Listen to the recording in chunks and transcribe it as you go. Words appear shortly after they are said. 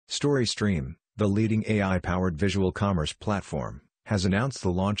StoryStream, the leading AI-powered visual commerce platform, has announced the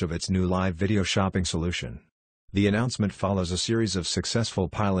launch of its new live video shopping solution. The announcement follows a series of successful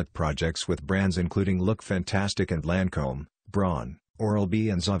pilot projects with brands including LookFantastic and Lancome, Braun, Oral-B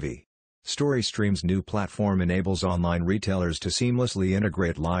and Zavvi. StoryStream's new platform enables online retailers to seamlessly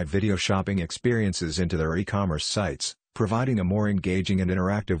integrate live video shopping experiences into their e-commerce sites, providing a more engaging and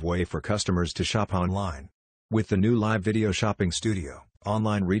interactive way for customers to shop online. With the new live video shopping studio,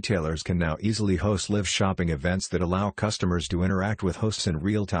 online retailers can now easily host live shopping events that allow customers to interact with hosts in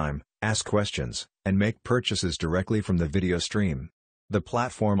real time, ask questions, and make purchases directly from the video stream. The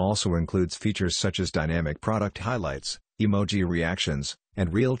platform also includes features such as dynamic product highlights, emoji reactions,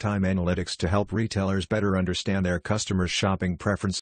 and real-time analytics to help retailers better understand their customers' shopping preferences.